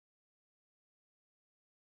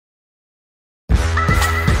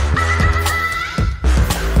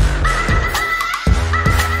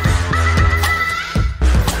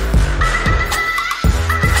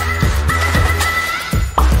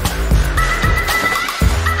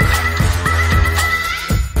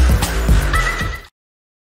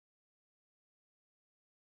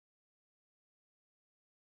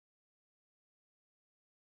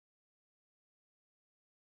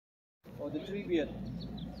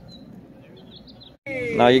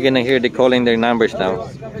Now you're gonna hear they calling their numbers now.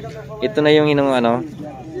 Ito na yung ano,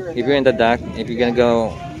 if you're in the dock, if you're gonna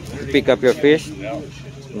go pick up your fish,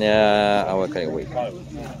 oh, okay, wait.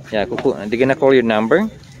 Yeah, they're gonna call your number,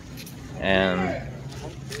 and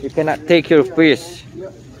you cannot take your fish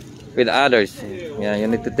with others. Yeah, you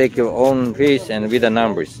need to take your own fish and with the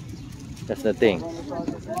numbers. That's the thing.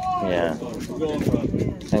 Yeah.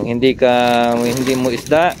 Ang hindi mo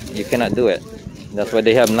isda, you cannot do it. That's why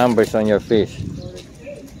they have numbers on your fish,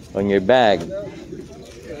 on your bag.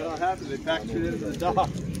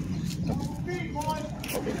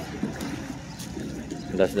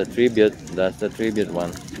 That's the tribute. That's the tribute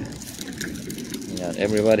one. Yeah,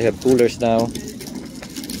 everybody have coolers now.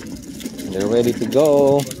 They're ready to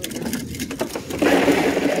go.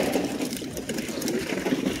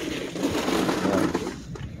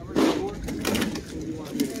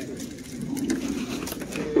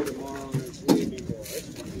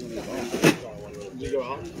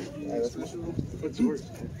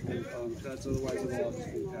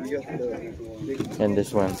 And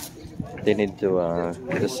this one, they need to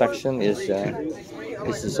the suction is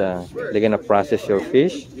they're gonna process your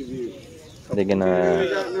fish, they're gonna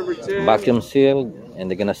vacuum seal, and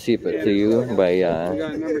they're gonna ship it to you by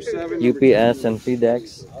UPS and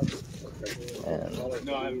FedEx. And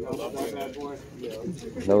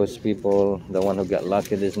those people, the one who got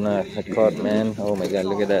lucky this night, caught, man. Oh my god,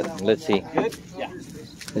 look at that. Let's see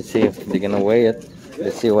if they're gonna weigh it.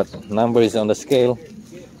 Let's see what number is on the scale.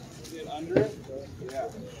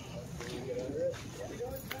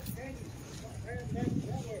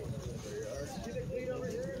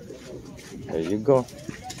 There you go.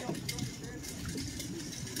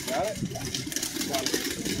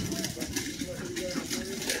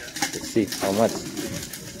 Let's see how much.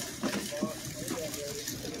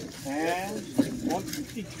 And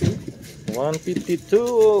 152. 152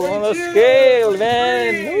 on the scale,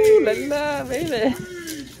 man. Ooh la la, baby.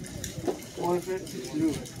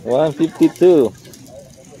 152. 152.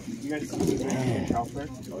 You guys see the out there?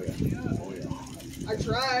 Oh yeah. I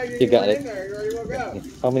tried. You got it. You already woke up.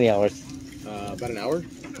 How many hours? About an hour.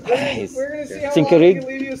 Nice. We're gonna see how Sinker long we rig? can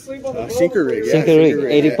leave you asleep on the boat. Sinker rig. Yeah, Sinker rig,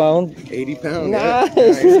 80 pound. 80 pound.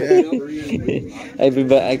 Nice. Yeah. I'll be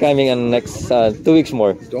back. I'm coming in next 2 weeks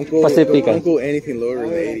more. Don't go. Pacifica. Don't go anything lower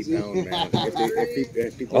than 80 pound, man.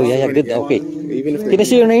 If people Oh yeah, good. Okay. Even if Can I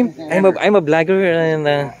see your name? I'm a blogger, and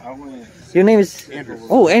your name is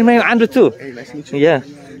Oh, and my Andrew too. Hey, nice to meet you. Yeah,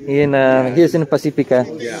 he's in Pacifica.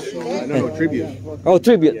 Yeah. No, tribute. Oh,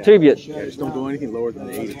 tribute. Yeah, just don't go anything lower than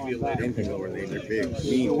 80. Anything lower than 80, they're big.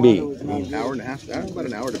 Big. An hour and a half. About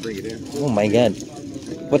an hour to bring it in. Oh my God,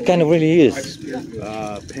 what kind of reel he is?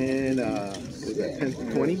 Pen. Was that pen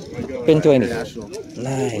 20? Pen 20. International.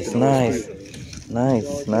 Nice.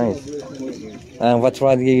 What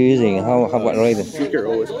rod are you using? How what rod? Seeker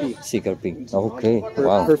OSP. Seeker P. Okay.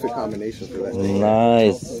 Wow. Perfect combination for that.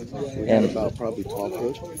 Nice. And about probably 12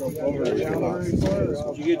 foot.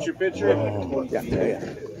 Did you get your picture? Yeah.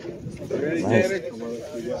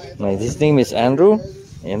 Nice. His name is Andrew,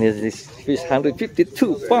 and his fish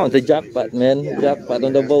 152 pounds. The jackpot, man. Jackpot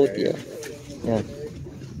on the boat. Yeah.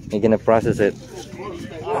 You're gonna process it.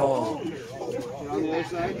 Oh.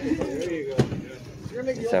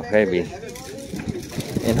 It's so heavy.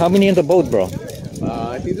 And how many in the boat, bro?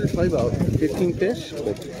 I think there's probably about 15 fish,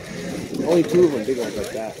 but only 2 of them big ones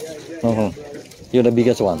like that. You're the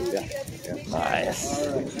biggest one. Yeah. Nice.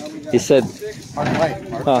 He said, Hard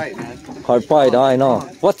fight, man. Hard fight. I know.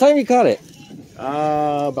 What time you caught it?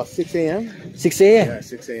 About 6 a.m. 6 a.m. Yeah,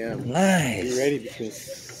 6 a.m. Nice. Be ready between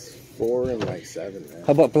 4 and like 7, man.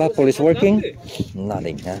 How about platform is working?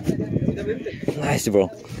 Nothing, huh? Nice, bro.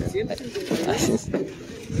 Nice.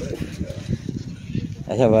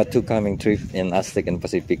 I have a 2 coming trip in Aztec and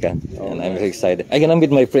Pacifica, and I'm very excited. I'm gonna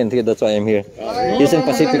meet my friend here. That's why I'm here. He's in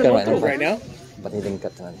Pacifica right now. Right now? But he didn't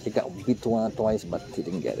get it. He got beat twice, but he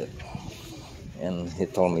didn't get it. And he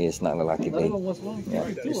told me it's not a lucky day. Yeah.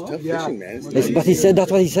 It's tough fishing, man. But he said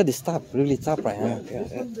that's what he said. It's tough, really tough, right? Huh?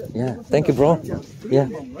 Yeah. Thank you, bro. Yeah.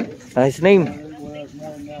 His name.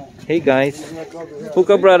 Hey guys,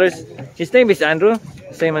 Puka Brothers. His name is Andrew,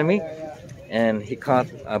 same as me. And he caught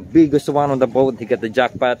a biggest one on the boat. He got the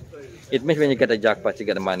jackpot. It means when you get the jackpot, you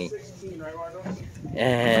get the money.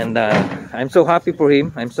 And I'm so happy for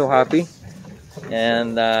him. I'm so happy.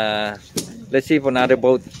 And let's see for another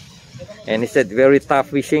boat. And he said very tough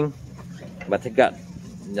fishing, but he got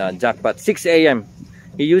jackpot. 6 a.m.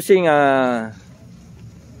 He using a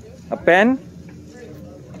pen,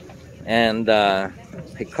 and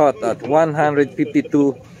he caught at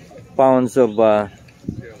 152 pounds of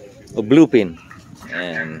bluefin,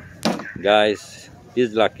 and guys.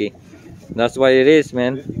 He's lucky. That's what it is,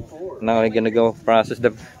 man. Now I'm gonna go process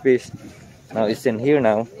the fish. Now it's in here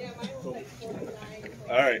now.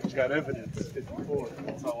 Alright, got evidence. 54.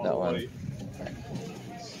 That's how That one.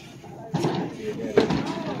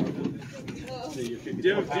 Do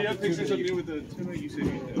you have pictures of me with the tuna? You said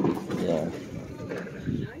you do. Yeah.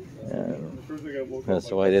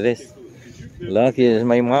 That's what it is. Lucky is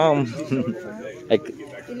my mom.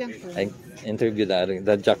 I interviewed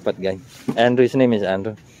the jackpot guy. Andrew, his name is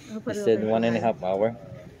Andrew. He said 1.5 hour.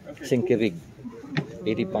 Sinkirig.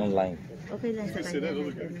 80-pound line. Okay lang sa kanya.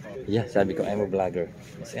 Yeah, sabi ko, I'm a vlogger.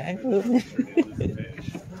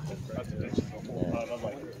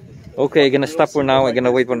 Okay, gonna stop for now. I'm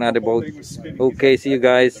gonna wait for another boat. Okay, see you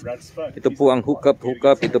guys. Ito po ang hookup.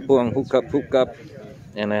 Ito po ang hookup.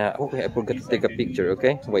 And okay, I forgot to take a picture.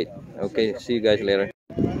 Okay, wait. Okay, see you guys later.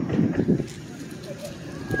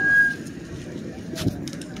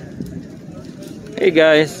 Hey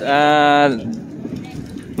guys,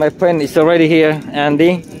 my friend is already here,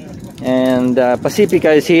 Andy, and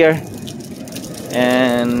Pacifica is here,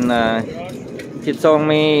 and he told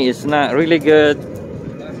me it's not really good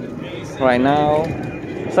right now.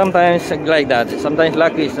 Sometimes like that, sometimes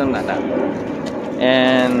lucky is not that.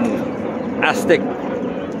 And Aztec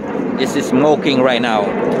is smoking right now.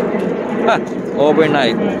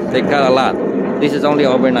 Overnight they caught a lot. This is only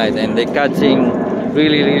overnight, and they're catching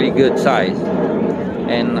really good size.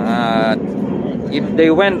 And if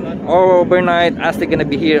they went overnight, Aztec gonna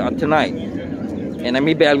be here tonight, and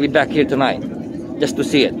maybe I'll be back here tonight just to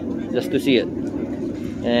see it,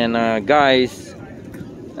 And guys,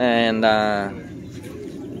 and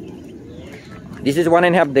this is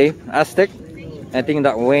 1.5 day Aztec. I think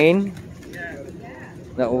that Wayne,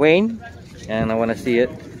 and I want to see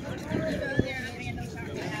it.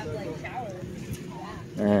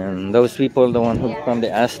 And those people, the one who from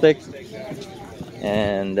the Aztec,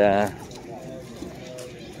 and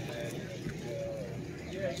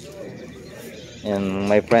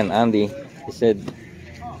my friend Andy, he said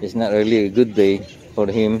it's not really a good day for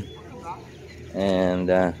him. And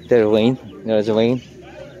there's Wayne.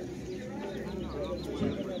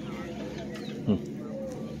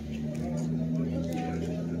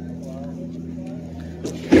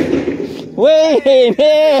 Wayne,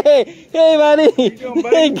 hey buddy.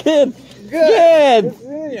 Hey, good.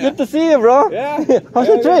 Good to see you, bro. Yeah. How's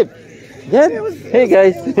your trip? Good. Hey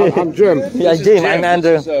guys. I'm Jim. Yeah, Jim. I'm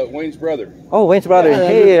Andrew. This is Wayne's brother. Oh, Wayne's brother.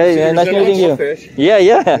 Hey, nice meeting you. Yeah.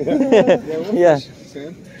 Yeah.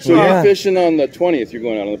 So you're fishing on the 20th. You're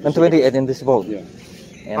going out on the On 20th in this boat. Yeah.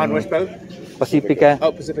 And On which boat? Pacifica.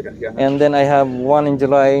 Oh, Pacifica, yeah. And then I have one in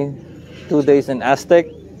July, 2 days in Aztec.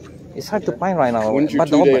 It's hard to find right now. When's your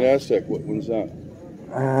 2-day in Aztec? When's that?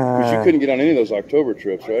 Because you couldn't get on any of those October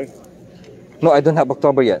trips, right? No, I don't have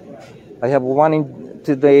October yet. I have one in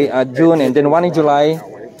today, June, and then one in July.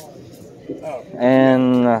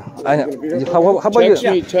 And how about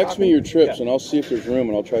you? Text me your trips, and I'll see if there's room,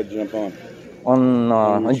 and I'll try to jump on.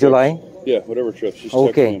 On July? Yeah, whatever trips. Just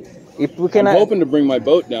okay. Text me. If we can. I'm hoping to bring my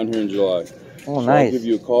boat down here in July. Oh, so nice. I'll give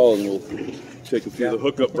you a call, and we'll take a few of the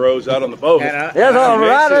hookup bros out on the boat. Yes, all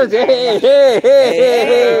brothers. Hey.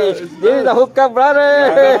 This is the hookup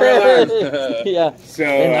brother. Yeah. So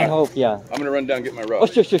and I hope, yeah. I'm gonna run down and get my rod. Oh,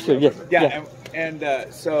 sure. Yes. Yeah, and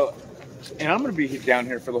I'm going to be down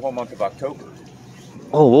here for the whole month of October.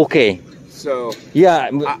 Oh, okay. So yeah,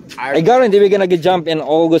 I guarantee we're gonna get jump in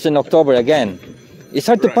August and October again. It's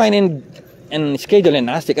hard to find in schedule in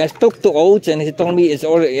Aztec. I talked to Oates and he told me it's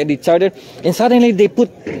already chartered, and suddenly they put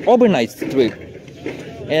overnight trip.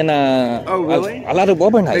 And oh really? A lot of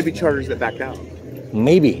overnight. Maybe charters that backed out.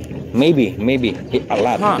 Maybe a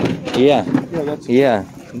lot. Huh. Yeah.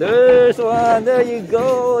 There's one. There you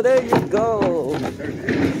go.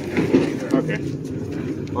 Okay.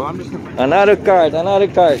 Well, I'm just gonna... Another card. Another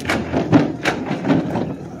card.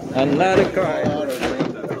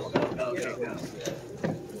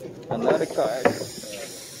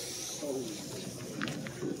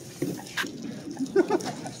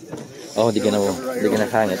 Oh, they're gonna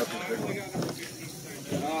hang it.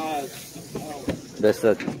 That's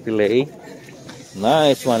a fillet.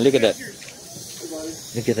 Nice one. Look at that.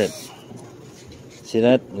 See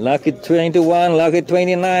that? Lucky 21, lucky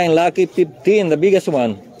 29, lucky 15, the biggest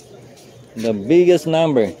one. The biggest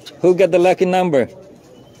number. Who got the lucky number?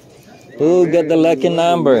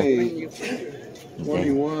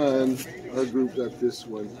 21. Our group got this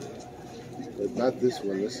one. But not this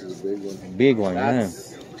one. This is a big one. Big one, yeah.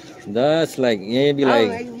 That's like maybe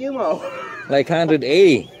like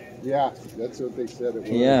 180. Yeah, that's what they said it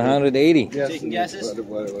was. Yeah, 180. Yes,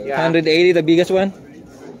 180, the biggest one?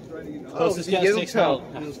 Closest guest takes out.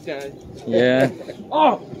 Yeah.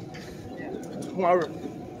 Oh!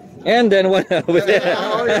 And then what over there?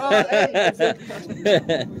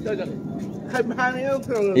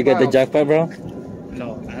 You got the jackpot, bro?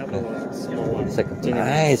 No, I have a small one. It's like,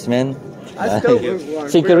 nice, man. I still was one.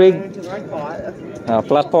 Sinker rig?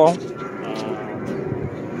 Platform?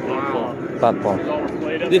 Platform.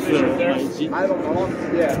 This one. I don't know.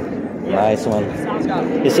 Yeah. Nice one.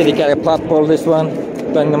 You see they got a platform, this one.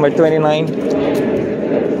 Pen number 29.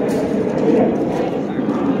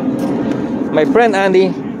 My friend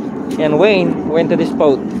Andy and Wayne went to this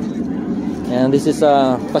boat. And this is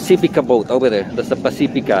a Pacifica boat over there. That's a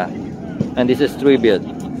Pacifica. And this is Tribute.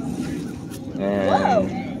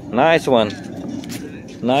 And nice one.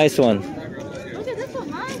 Nice one. Look at this one,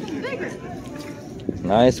 mine is bigger.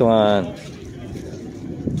 Nice one.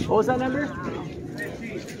 What was that number?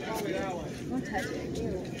 Don't touch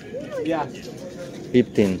it. Yeah.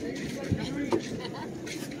 15.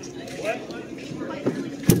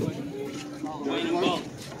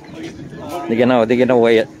 They're gonna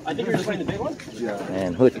weigh it. I think you're just playing the big one?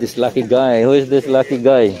 And who's this lucky guy? Who is this lucky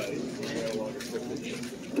guy?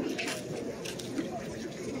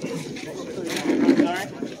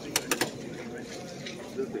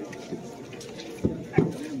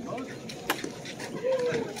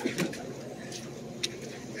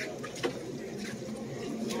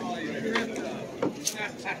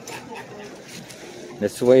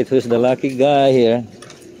 Let's wait. Who's the lucky guy here?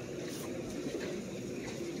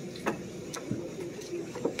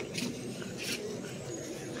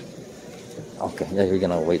 Okay, yeah, we're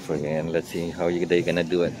gonna wait for you and let's see how they're gonna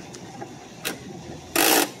do it.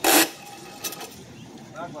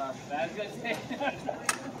 That's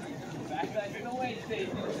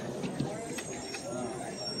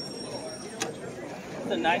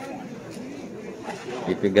a nice one.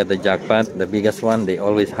 If you got the jackpot, the biggest one, they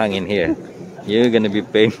always hang in here. You're gonna be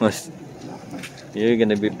famous. You're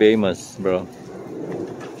gonna be famous, bro.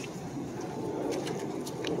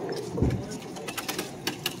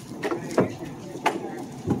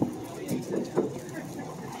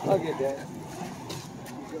 I'll get that.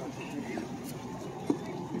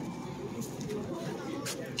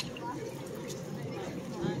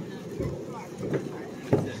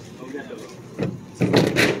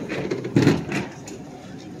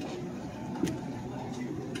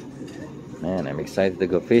 Man, I'm excited to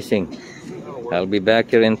go fishing. I'll be back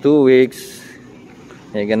here in 2 weeks.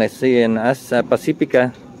 You're gonna see in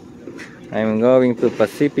Pacifica. I'm going to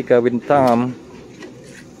Pacifica with Tom.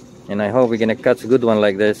 And I hope we're gonna catch a good one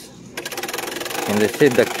like this. And they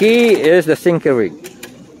said the key is the sinker rig.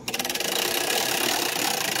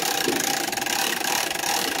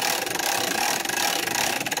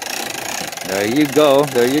 There you go.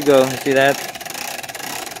 There you go. See that?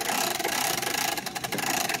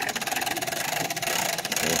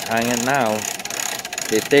 They're hanging now.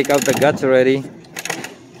 They take out the guts already.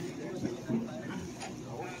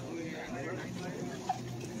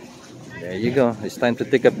 There you go. It's time to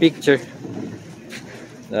take a picture.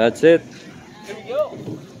 That's it.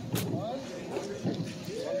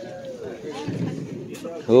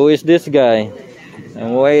 Who is this guy?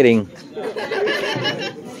 I'm waiting.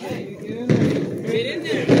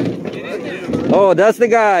 Oh, that's the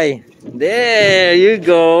guy. There you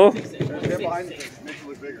go.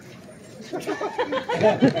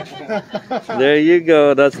 There you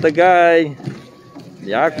go. That's the guy.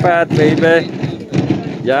 Jackpot, baby.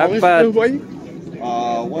 Jackpot.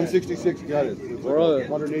 166 gutted.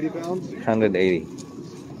 180 pounds? 180.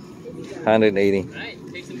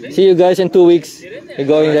 180. See you guys in 2 weeks. You're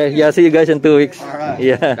going there. Yeah, see you guys in 2 weeks. All right.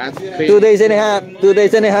 Yeah. 2 days and a half. 2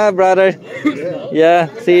 days and a half, brother. Yeah,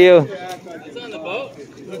 see you. It's on the boat.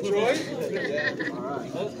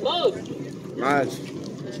 Close. Nice.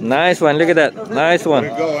 Nice one. Look at that. Nice one.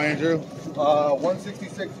 There you go, Andrew.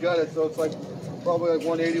 166 gutted, so it's like probably like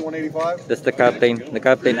 180, 185. That's the captain,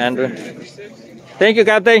 Andrew. Thank you,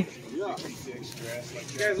 captain. You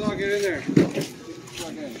guys all get in there.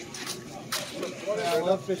 I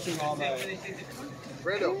love fishing all night.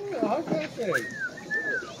 Brando. How's that thing?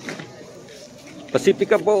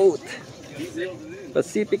 Pacifica boat.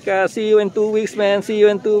 Pacifica. See you in 2 weeks, man. See you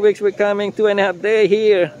in 2 weeks. We're coming 2.5 days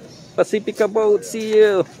here. Pacifica boat. See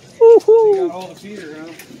you. Woohoo. Got all the feeder,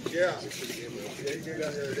 huh? Yeah.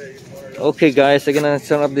 Okay, guys. I'm gonna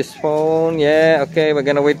turn up this phone. Yeah. Okay. We're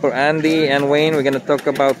gonna wait for Andy and Wayne. We're gonna talk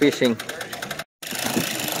about fishing.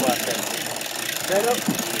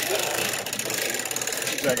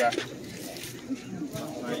 That guy.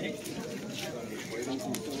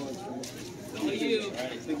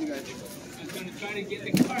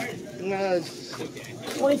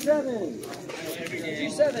 27. 27.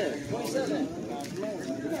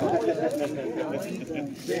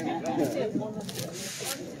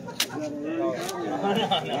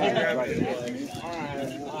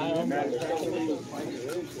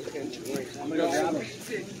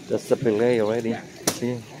 That's the fillet already.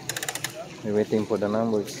 See, we're waiting for the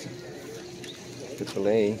numbers to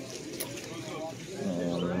fillet.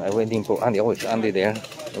 I'm waiting for Andy. Oh, it's Andy there.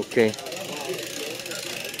 Okay.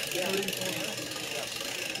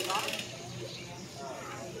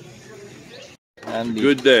 Andy.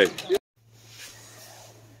 Good day.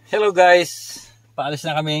 Hello guys, paalis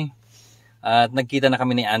na kami at nagkita na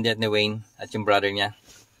kami ni Andy at ni Wayne at yung brother niya.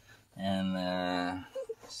 And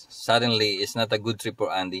suddenly, it's not a good trip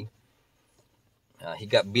for Andy. He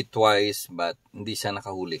got bit twice but hindi siya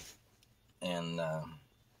nakahuli. And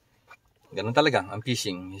ganun talaga ang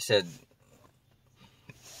fishing. He said,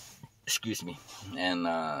 excuse me. And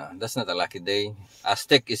that's not a lucky day.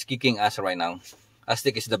 Aztec is kicking ass right now.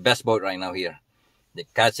 Aztec is the best boat right now here. They're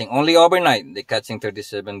catching only overnight. They're catching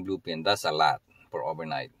 37 bluefin. That's a lot for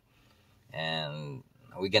overnight. And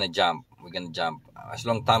we're gonna jump. We're gonna jump. As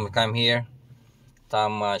long time we come here,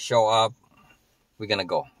 time show up, we're gonna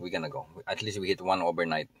go. We're gonna go. At least we hit one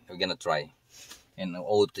overnight. We're gonna try. And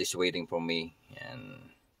Oat is waiting for me.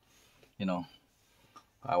 And you know,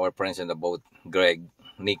 our friends in the boat, Greg,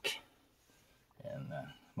 Nick, and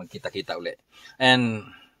magkita-kita ulit. And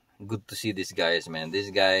good to see these guys, man. This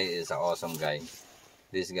guy is an awesome guy.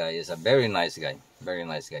 This guy is a very nice guy. Very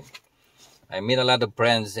nice guy. I meet a lot of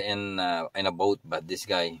friends in a boat, but this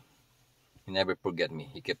guy, he never forget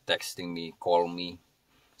me. He kept texting me, call me,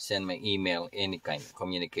 send my email, any kind of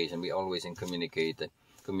communication. We always in communication.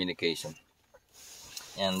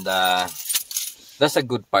 And that's a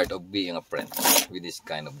good part of being a friend with this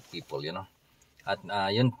kind of people, you know. At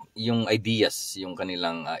yung ideas, yung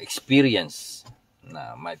kanilang experience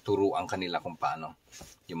na may turuan kanila kung paano,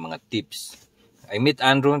 yung mga tips. I meet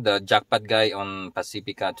Andrew, the jackpot guy on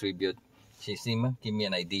Pacifica Tribute. Give me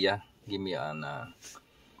an idea. Give me an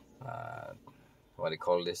what do you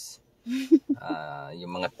call this?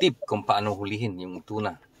 Yung mga tip kung paano hulihin yung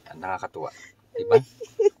tuna. Nakakatuwa, diba?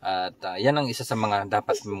 At yan ang isa sa mga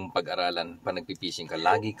dapat mong pag-aralan pa nagpipishing ka.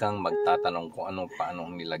 Lagi kang magtatanong kung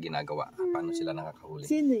paano nila ginagawa, paano sila nakakahuli.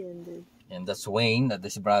 Sino yun? And that's Wayne, that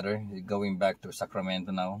is brother, going back to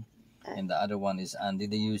Sacramento now. And the other one is Andy.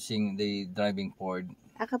 They driving Ford.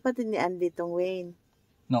 Kapatid ni Andy tong Wayne.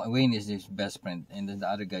 No, Wayne is his best friend, and then the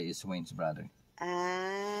other guy is Wayne's brother.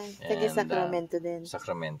 Taga Sacramento din.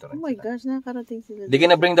 Sacramento. Oh my gosh, nakarating sila. They're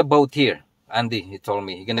gonna bring the boat here. Andy, he told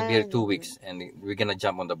me he's gonna be here 2 weeks, and we're gonna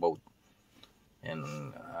jump on the boat. And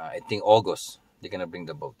I think August they're gonna bring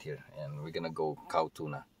the boat here, and we're gonna go cow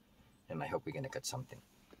tuna, and I hope we're gonna catch something.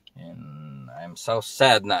 And I'm so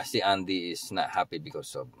sad na si Andy is not happy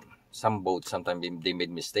because of some boats. Sometimes they made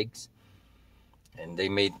mistakes, and they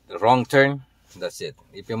made wrong turn. That's it.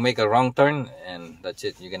 If you make a wrong turn, and that's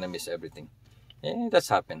it, you're gonna miss everything. That's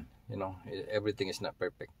happened. You know, everything is not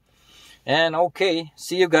perfect. And okay,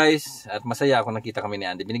 see you guys. At masaya ako nakita kami ni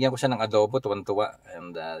Andy. Binigyan ko siya ng adobo, tuwan-tuwa.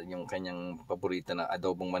 And yung kanyang paborito na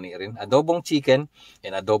adobong mani rin. Adobong chicken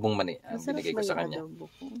and adobong mani. Binigay ko sa kanya.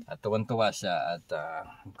 At tuwan-tuwa siya. At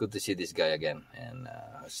good to see this guy again. And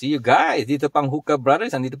see you guys. Dito pang Hookah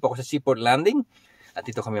Brothers. Andito po ako sa Seaport Landing. At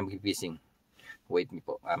dito kami mag-fishing. Wait me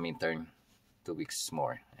po. Turn 2 weeks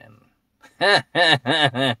more. And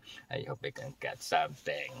I hope I can catch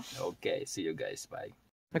something. Okay, see you guys. Bye.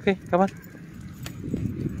 Okay, come on.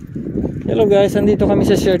 Hello guys, andito kami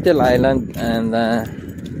sa Shertel Island. And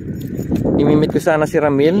imimit ko sana si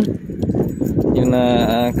Ramil, yung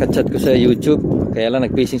ka-chat ko sa YouTube. Kaya lang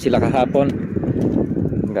nag-fishing sila kahapon.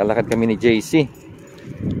 Naglalakad kami ni JC.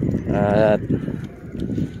 At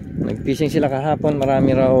nag-fishing sila kahapon.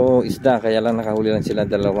 Marami raw isda. Kaya lang nakahuli lang sila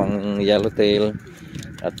 2 yellowtail.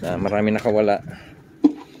 At marami nakawala.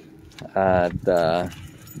 At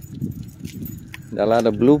a lot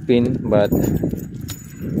of bluefin, but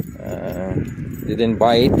didn't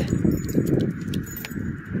bite.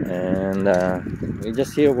 And we're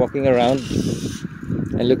just here walking around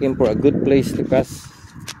and looking for a good place to cast.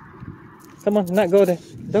 Come on, not go there.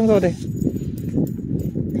 Don't go there.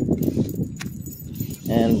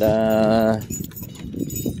 And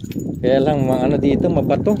kaya lang dito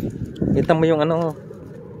mabato. Kita mo yung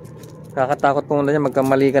kakatakot po muna niya,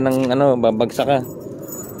 magkamali ka ng babagsak ka.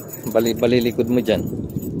 Balilikod mo dyan.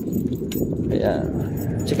 Kaya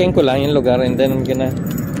checking ko lang yung lugar, and then I'm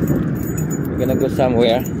gonna go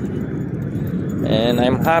somewhere. And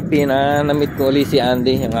I'm happy na na-meet ko ulit si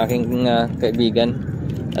Andy, yung aking kaibigan,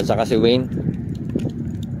 at saka si Wayne.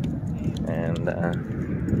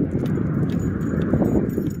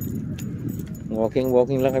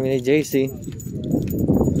 Walking lang kami ni JC.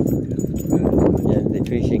 Yeah, the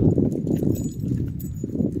fishing.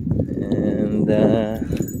 And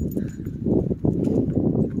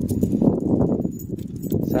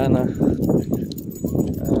sana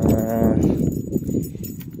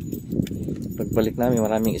pagbalik namin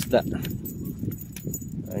maraming isda.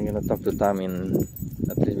 I'm gonna talk to Tom and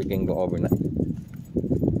at least we can go overnight.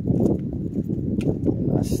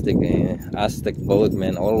 Aztec boat,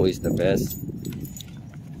 man, always the best.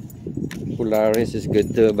 Polaris is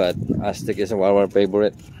good too, but Aztec is our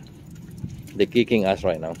favorite. They're kicking us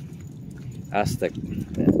right now. Aztec,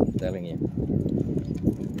 yeah, I'm telling you.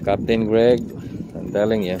 Captain Greg, I'm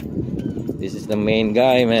telling you, this is the main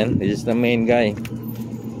guy, man. This is the main guy.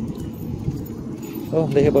 Oh,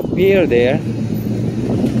 they have a pier there.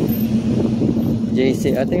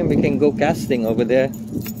 JC, I think we can go casting over there.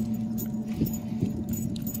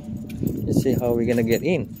 Let's see how we're gonna get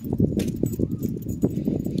in.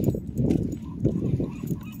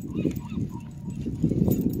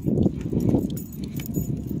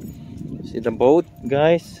 See the boat,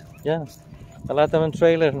 guys? Yeah, a lot of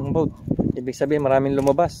trailer ng boat. Ibig sabihin maraming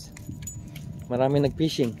lumabas, maraming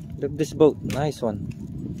nag-fishing. Look this boat, nice one.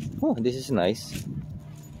 Oh, this is nice.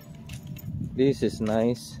 This is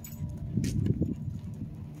nice.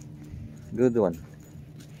 Good one.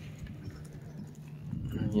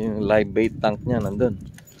 Yung live bait tank niya nandun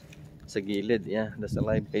sa gilid. Yeah, that's a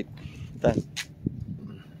live bait tank.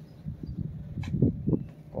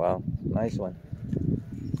 Wow, nice one.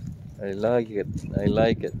 I like it,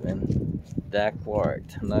 man. Backward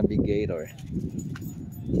navigator.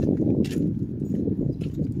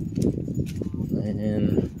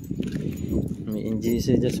 And me and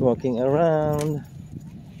GC just walking around.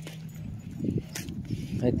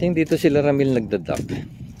 I think dito sila Ramil nagdadak.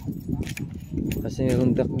 Kasi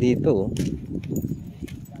mayroong duck dito.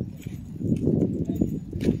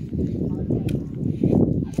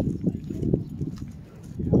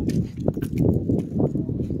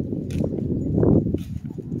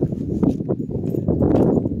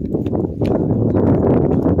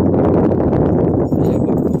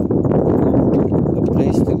 A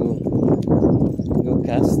place to go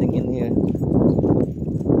casting in here.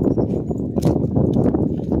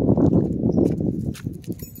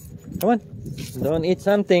 Come on. Don't eat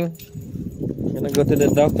something. I'm gonna go to the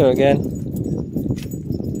doctor again.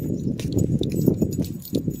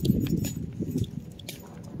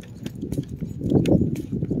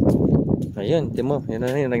 Ayun, timo, yun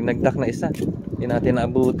na yun, nagdak na isa. Hindi natin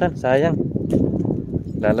naabutan, sayang.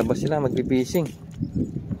 Lalabas sila, magpipishing.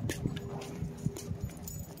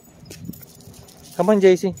 Come on,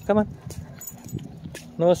 JC, come on.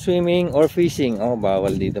 No swimming or fishing. Oh,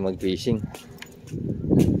 bawal dito mag-fishing.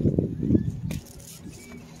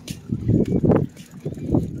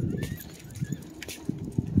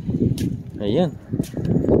 Ayan,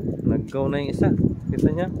 nag-go na yung isa. Kita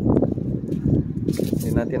niya, hindi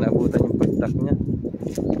natin naabutan yung pagtak niya.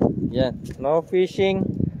 Yan, no fishing,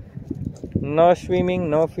 no swimming,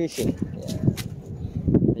 no fishing.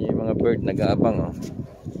 Yan, yung mga bird nag-aabang, oh.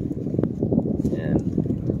 Yan,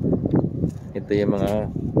 ito yung mga,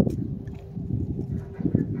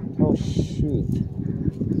 oh shoot,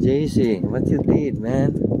 JC, what you did,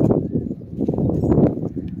 man?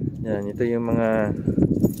 Yan, ito yung mga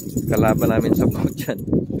kalaban namin sa boat dyan.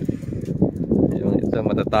 Yung ito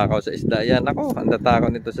matatakaw sa isda. Yan, ako, ang tatakaw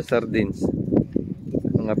nito sa sardines.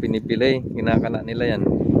 Mga pinipilay, kinakana nila yan.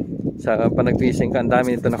 Sa panag-fishing ka, ang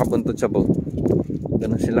dami nito nakapuntot sa boat.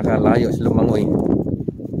 Ganun sila kalayo, lumangoy.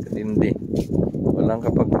 Katindi. Walang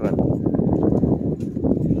kapagpuran.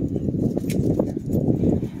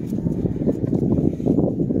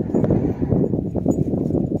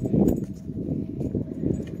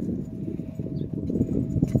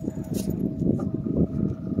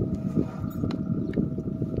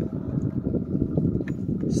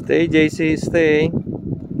 Stay, JC, stay.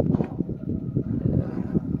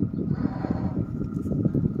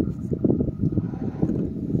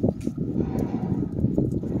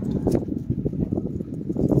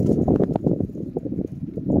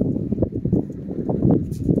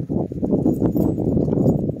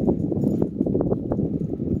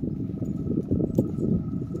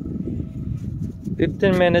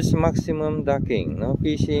 "15 minutes maximum docking. No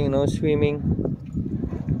fishing, no swimming.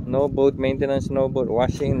 No boat maintenance, no boat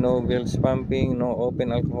washing, no wheels pumping, no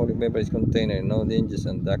open alcoholic beverage container, no dangers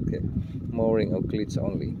on dock, mooring of cleats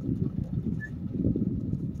only.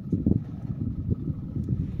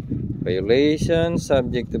 Violation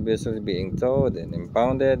subject to vessels being towed and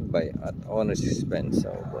impounded by at owner's expense."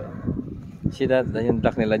 So, see that, yung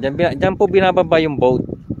dock nila. Diyan po binababa yung boat.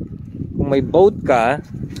 Kung may boat ka,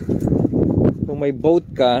 kung may boat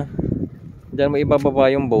ka, dyan mo ibababa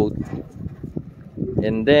yung boat,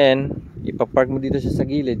 and then ipapark mo dito sa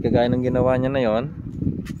gilid, kagaya ng ginawa niya na yon.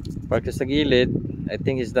 Park sa gilid. I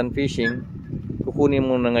think he's done fishing. Kukunin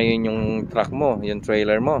mo na ngayon yung truck mo, yung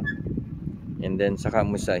trailer mo, and then saka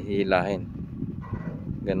mo sa hihilahin,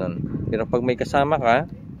 ganon. Pero pag may kasama ka,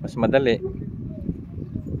 mas madali.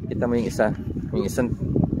 Kita mo yung isang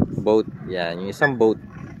boat. Yan, yung isang boat,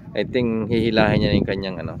 I think hihilahin niya yung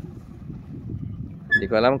kanyang ano. Hindi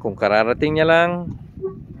ko alam kung kararating niya lang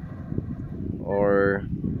or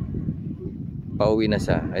pauwi na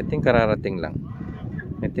siya. I think kararating lang.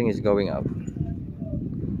 I think he's going out.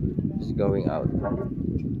 He's going out.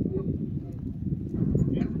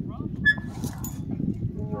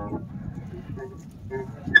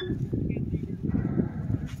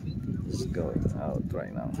 He's going out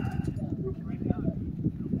right now.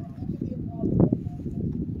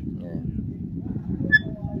 Yeah.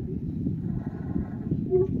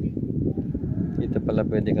 Dito pala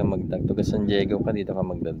pwede ka magdag. Taga San Diego ka, dito ka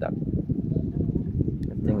magdadag.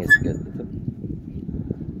 I think it's good. Dito.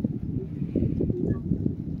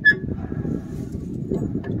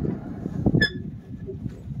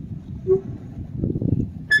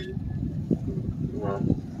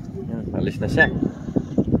 Alis na siya.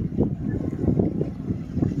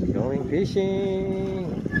 Going fishing.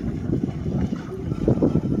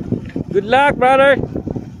 Good luck, brother.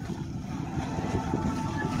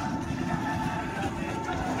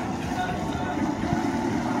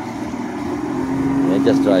 They're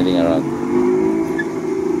just driving around.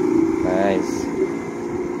 Nice.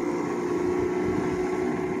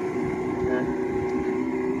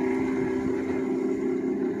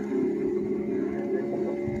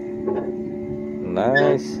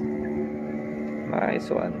 Nice. Nice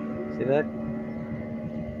one. See that?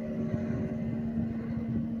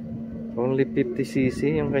 Only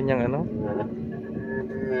 50cc yung kanyang ano.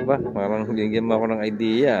 Ba, parang bigyan mo ako ng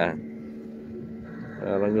idea.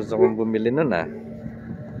 Parang gusto kong bumili nun ah.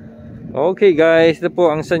 Okay guys, ito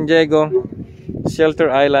po ang San Diego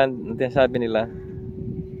Shelter Island, ang sabi nila.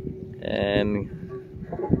 And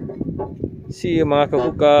see you mga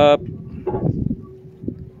ka-hook-up.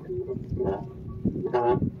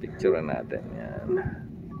 Picture natin yan.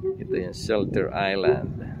 Ito yung Shelter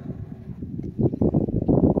Island.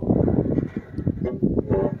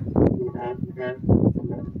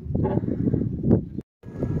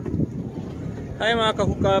 Hi mga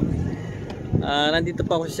ka-hook-up. Nandito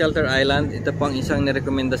pa ako sa Shelter Island. Ito po ang isang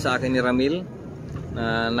nirekomenda sa akin ni Ramil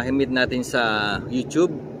na nakimit natin sa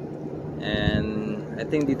YouTube. And I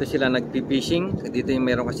think dito sila nagpi-fishing. Dito yung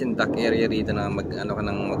meron kasing dock area rito na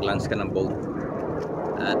mag-lunch ka ng boat.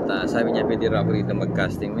 At sabi niya pwede raw ako dito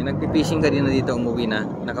mag-casting. May nagpi-fishing ka din na dito, umuwi na.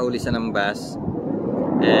 Nakahuli siya ng bass.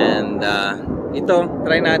 And ito,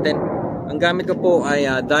 try natin. Ang gamit ko po ay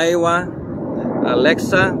Daiwa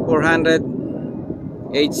Alexa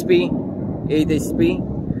 400 HP 8 HP.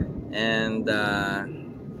 And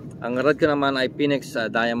ang rod ko naman ay Phoenix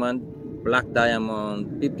Diamond Black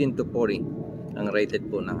Diamond 15 to 40 ang rated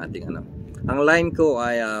po ng ating ano. Ang line ko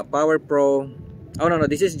ay Power Pro. Oh no,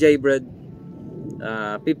 this is Jaybird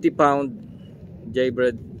 50 pound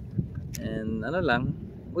Jaybird. And ano lang,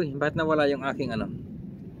 uy, bakit nawala yung aking ano?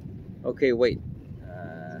 Okay, wait,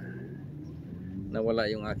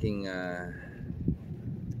 nawala yung aking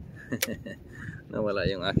nawala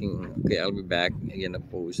yung aking, okay, I'll be back again,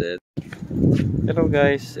 na-post it. Hello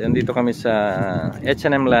guys, and dito kami sa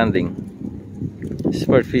H&M Landing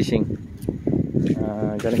sport fishing.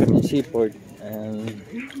 Galing kami sa seaport and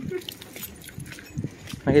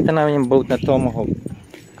nakita namin yung boat na Tomahawk.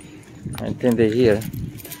 I think they're here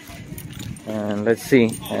and let's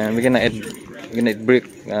see, and we're gonna eat break,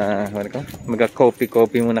 mag-coffee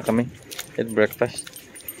muna kami, eat breakfast,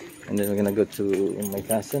 and then we're gonna go to my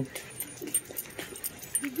cousin.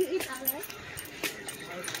 Did you eat Alex?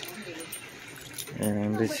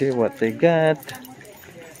 And let's see what they got.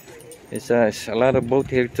 It's a lot of boat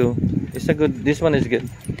here too. It's a good, this one is good.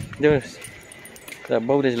 There's, the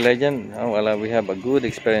boat is legend. Oh well, we have a good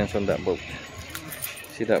experience on that boat.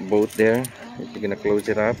 See that boat there? If you're gonna close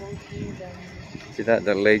it up, see that,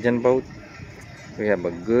 the legend boat? We have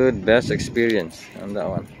a good, best experience on that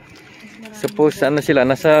one. Suppose ano sila,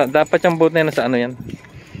 dapat yung boat na yun, nasa ano yan,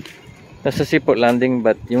 nasa seaport landing,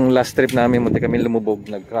 but yung last trip namin, munti kami lumubog,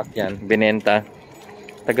 nag-crack yan, binenta.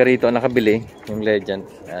 Taga rito ang nakabili, yung legend.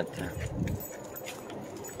 At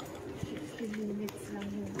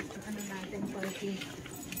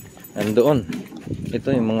andoon,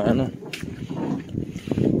 ito yung mga ano,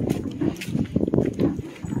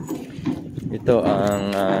 ito ang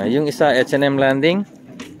yung isa H&M Landing,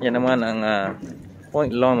 yan naman ang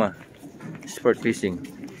Point Loma sport fishing.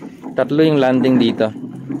 Tatlo yung landing dito.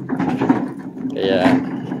 Kaya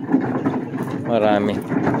marami.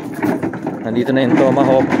 Nandito na yung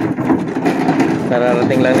tomahawk.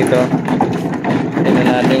 Kararating lang nito. Tingnan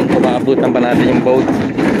natin kung maabutan pa natin yung boat.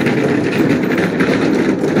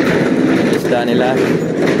 Isda nila.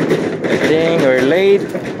 I think we're late.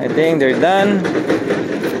 I think they're done.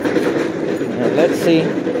 Let's see.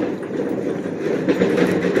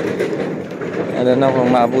 I don't know kung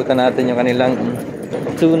maabutan natin yung kanilang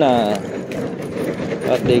tuna.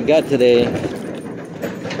 What they got today.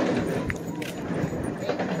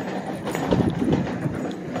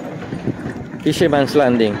 Fisherman's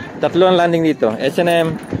Landing. Tatlo ang landing dito.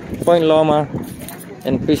 S&M, Point Loma,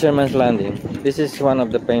 and Fisherman's Landing. This is one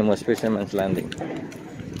of the famous Fisherman's Landing.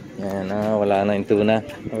 Yan, wala na yung tuna.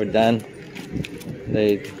 We're done.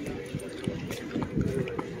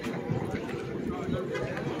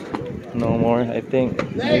 No more, I think.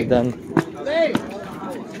 We're done.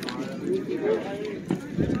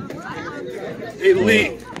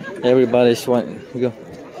 Everybody's go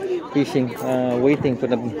fishing, waiting for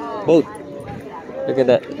the boat. Look at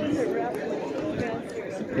that.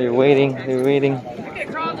 They're waiting.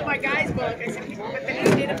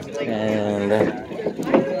 And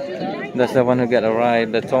that's the one who got a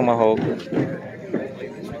ride, the tomahawk.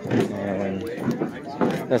 And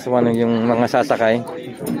that's one of yung mga sasakay.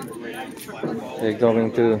 They're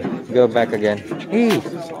going to go back again. Hey!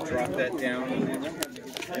 Drop that down.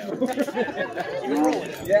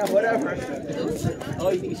 Yeah, whatever.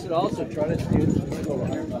 Oh, you should also try to do.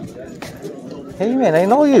 Hey man, I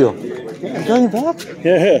know you. You're going back?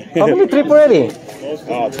 Yeah. How many trip already?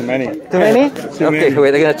 Oh, too many. Too many? Too Okay, many.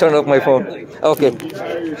 wait, I'm gonna turn off my phone. Okay.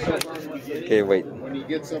 Okay, wait. When you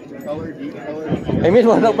get something colored, deep color. I mean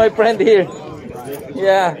one of my friend here.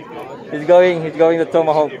 Yeah. He's going to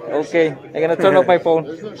Tomahawk. Okay. I'm gonna turn off my phone.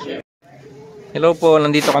 Hello po,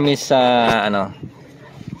 nandito kami sa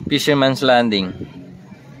Fisherman's Landing.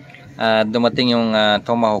 Dumating yung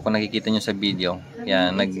Tomahawk kung nakikita nyo sa video.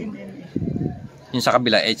 Yan, yung sa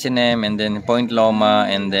kabila H&M, and then Point Loma,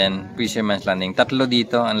 and then Fisherman's Landing. Tatlo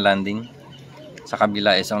dito ang landing. Sa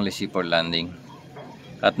kabila is only seaport landing.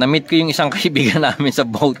 At na-meet ko yung isang kaibigan namin sa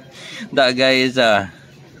boat. That guy is a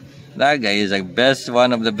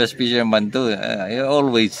one of the best fishermen too.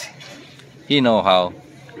 He know how.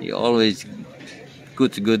 He always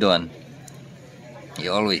good one.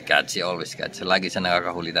 He always catch. Lagi siya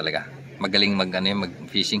nakakahuli talaga. Magaling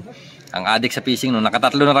mag-fishing. Ang addict sa fishing,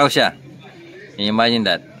 nakatatlo na raw siya. Imagine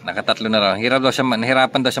that. Nakatatlo na raw.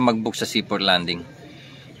 Nahirapan daw siya mag-book sa seaport landing.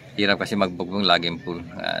 Hirap kasi mag-book yung laging pool.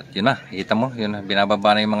 At yun na, kita mo, yun na,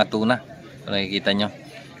 binababa na yung mga tuna. So, nakikita nyo.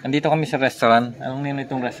 Nandito kami sa restaurant. Anong name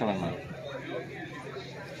itong restaurant mo? I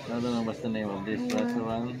don't know what's the name of this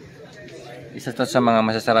restaurant. Isa to sa mga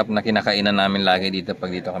masasarap na kinakainan namin lagi dito pag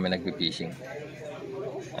dito kami nagpi-fishing.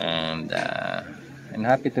 And I'm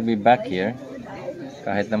happy to be back here.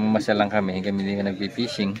 Kahit na mamasyal lang kami din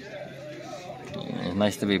nagpi-fishing.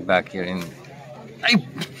 Nice to be back here in... Ay!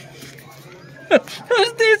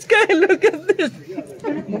 Who's this guy? Look at this!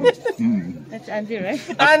 That's Andy, right?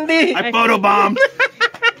 Andy! I photobombed.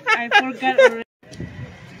 I forgot already.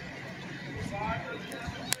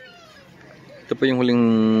 Ito po yung huling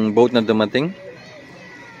boat na dumating.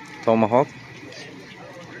 Tomahawk.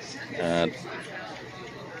 At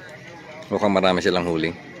mukhang marami silang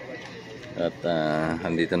huli. At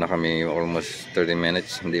andito na kami almost 30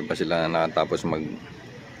 minutes. Hindi pa sila nakatapos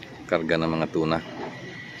magkarga ng mga tuna.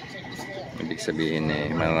 Ibig sabihin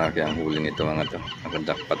marami ang huli nito mga to.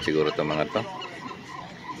 Nakadakpat siguro to mga to.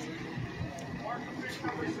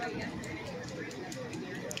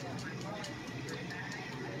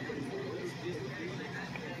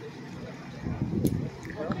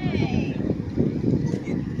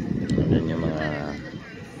 Yan yung mga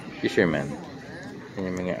fishermen. Yan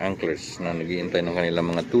yung mga anglers na naghihintay ng kanilang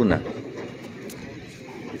mga tuna.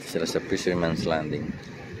 Dito sila sa Fisherman's Landing.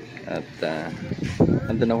 At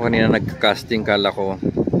andun ako kanina nagka-casting. Kala ko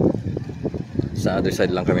sa other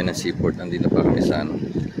side lang kami ng seaport. Andito pa kami sa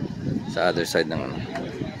sa other side ng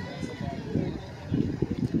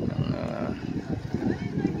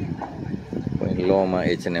Point Loma,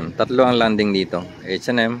 H&M. Tatlo ang landing dito.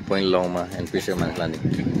 H&M, Point Loma, and Fisherman's Landing.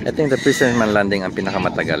 I think the Fisherman's Landing ang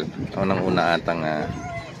pinakamatagal. Unang-una atang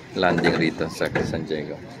landing rito sa San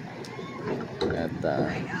Diego. At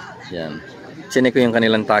yan. Chinek ko yung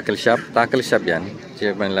kanilang tackle shop. Tackle shop yan.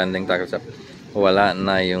 Fisherman's Landing tackle shop. Wala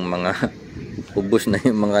na yung mga ubos na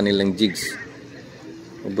yung mga kanilang jigs.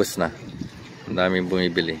 Ubos na. Ang daming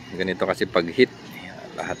bumibili. Ganito kasi pag hit,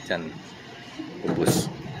 lahat yan ubos.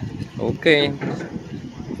 Okay.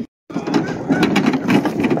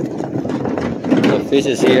 Fish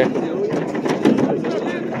is here.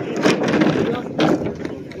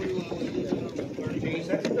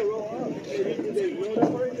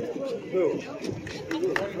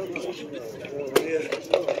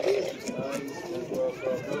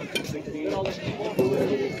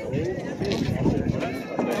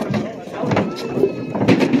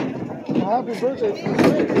 Happy birthday.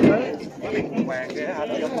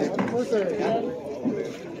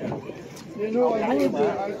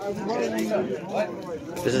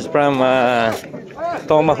 This is from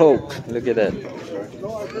Tomahawk. Look at that.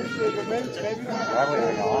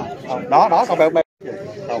 Đó con béo béo.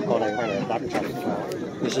 Không, con này phải là 800.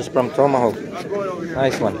 This is from Tomahawk.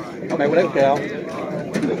 Nice one. Con béo đấy kìa không?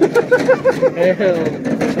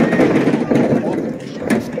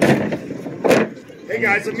 Hey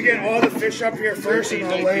guys, let me get all the fish up here first and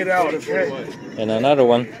I'll lay it out, okay? And another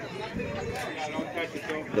one.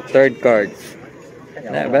 The third card.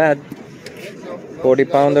 Not bad. 40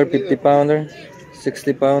 pounder, 50 pounder,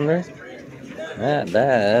 60 pounder. Not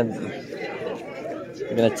bad.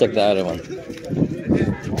 We're gonna check the other one.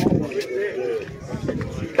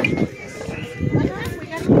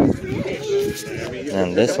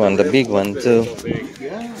 And this one, the big one too.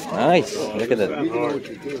 Nice. Look at that.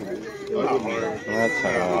 That's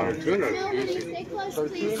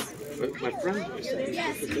My friend.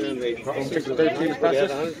 Yes.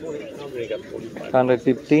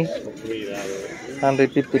 150.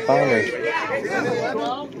 150 pounders.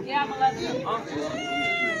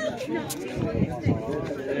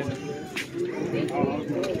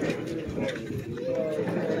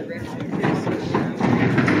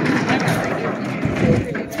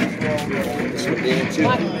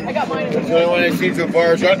 I got mine. That's the only one I've seen so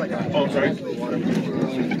far. Shut. Oh, sorry.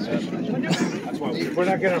 We're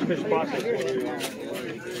not getting our fish boxes.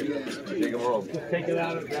 Take it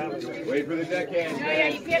out and grab it. Wait for the deckhand. No, yeah,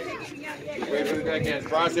 you can't take it out. Wait for the deckhand.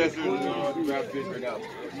 Processors and grab fish right now.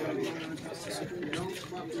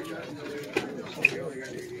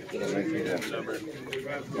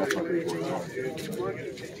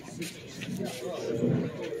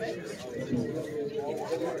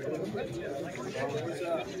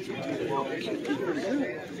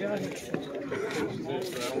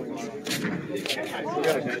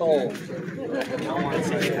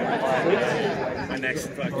 My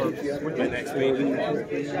next week.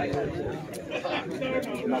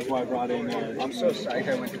 That's why I brought in. I'm so psyched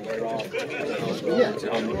I went to play off. Yeah.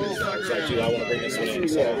 I'm like, dude, I want to bring this one in.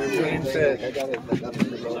 So. Mean fish.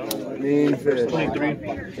 Mean fish. 23.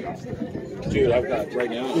 Dude, I've got right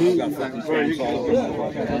now. I've got fucking friends all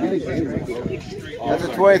over. That's a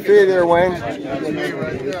 23 there, Wayne.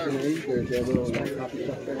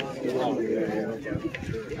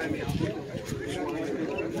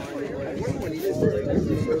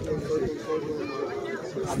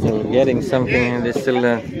 Still getting something and they're still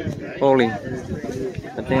hauling.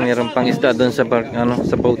 I think meron pang isda doon sa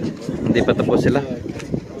sa boat. Hindi pa tapos sila.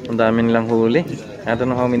 Ang dami nilang huli. I don't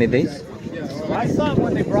know how many days. I saw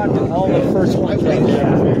when they brought all the first ones.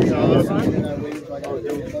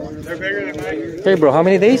 They're bigger than mine. Hey bro, how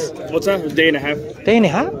many days? What's that? A day and a half. Day and a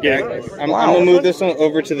half? Yeah. I'm gonna move this one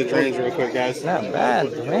over to the drains real quick, guys. Not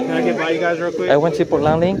bad, man. Can I get by you guys real quick? I went Seaport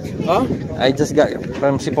Landing. Huh? I just got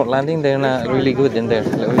from Seaport Landing. They're not really good in there.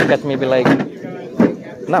 We got maybe like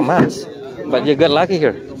not much, but you got lucky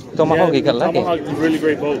here. Tomahawk, you got lucky. Tomahawk is a really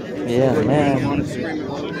great boat. Yeah, man. Honestly.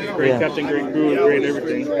 Great captain, great crew, and great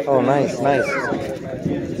everything. Oh, nice, nice.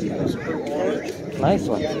 Nice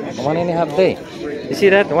one. 1.5 day. You see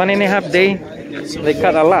that? 1.5 day. They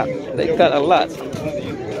cut a lot. They cut a lot.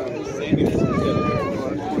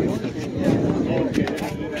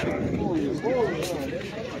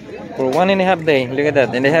 For 1.5 day. Look at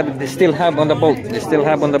that. And they still have on the boat. They still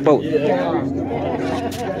have on the boat.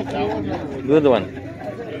 Good one.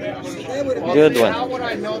 Good one.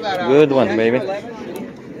 Good one, baby.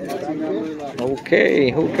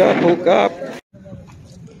 Okay, hook up, hook up.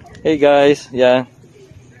 Hey guys, yeah,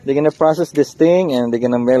 they're gonna process this thing and they're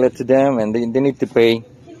gonna mail it to them, and they need to pay.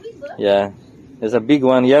 Yeah, there's a big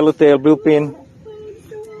one, yellowtail, bluefin,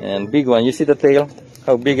 and big one. You see the tail?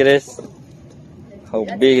 How big it is? How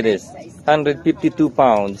big it is? 152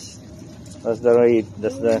 pounds. That's the rate.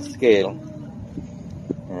 That's the scale.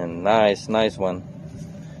 And nice one.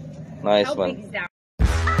 Nice one.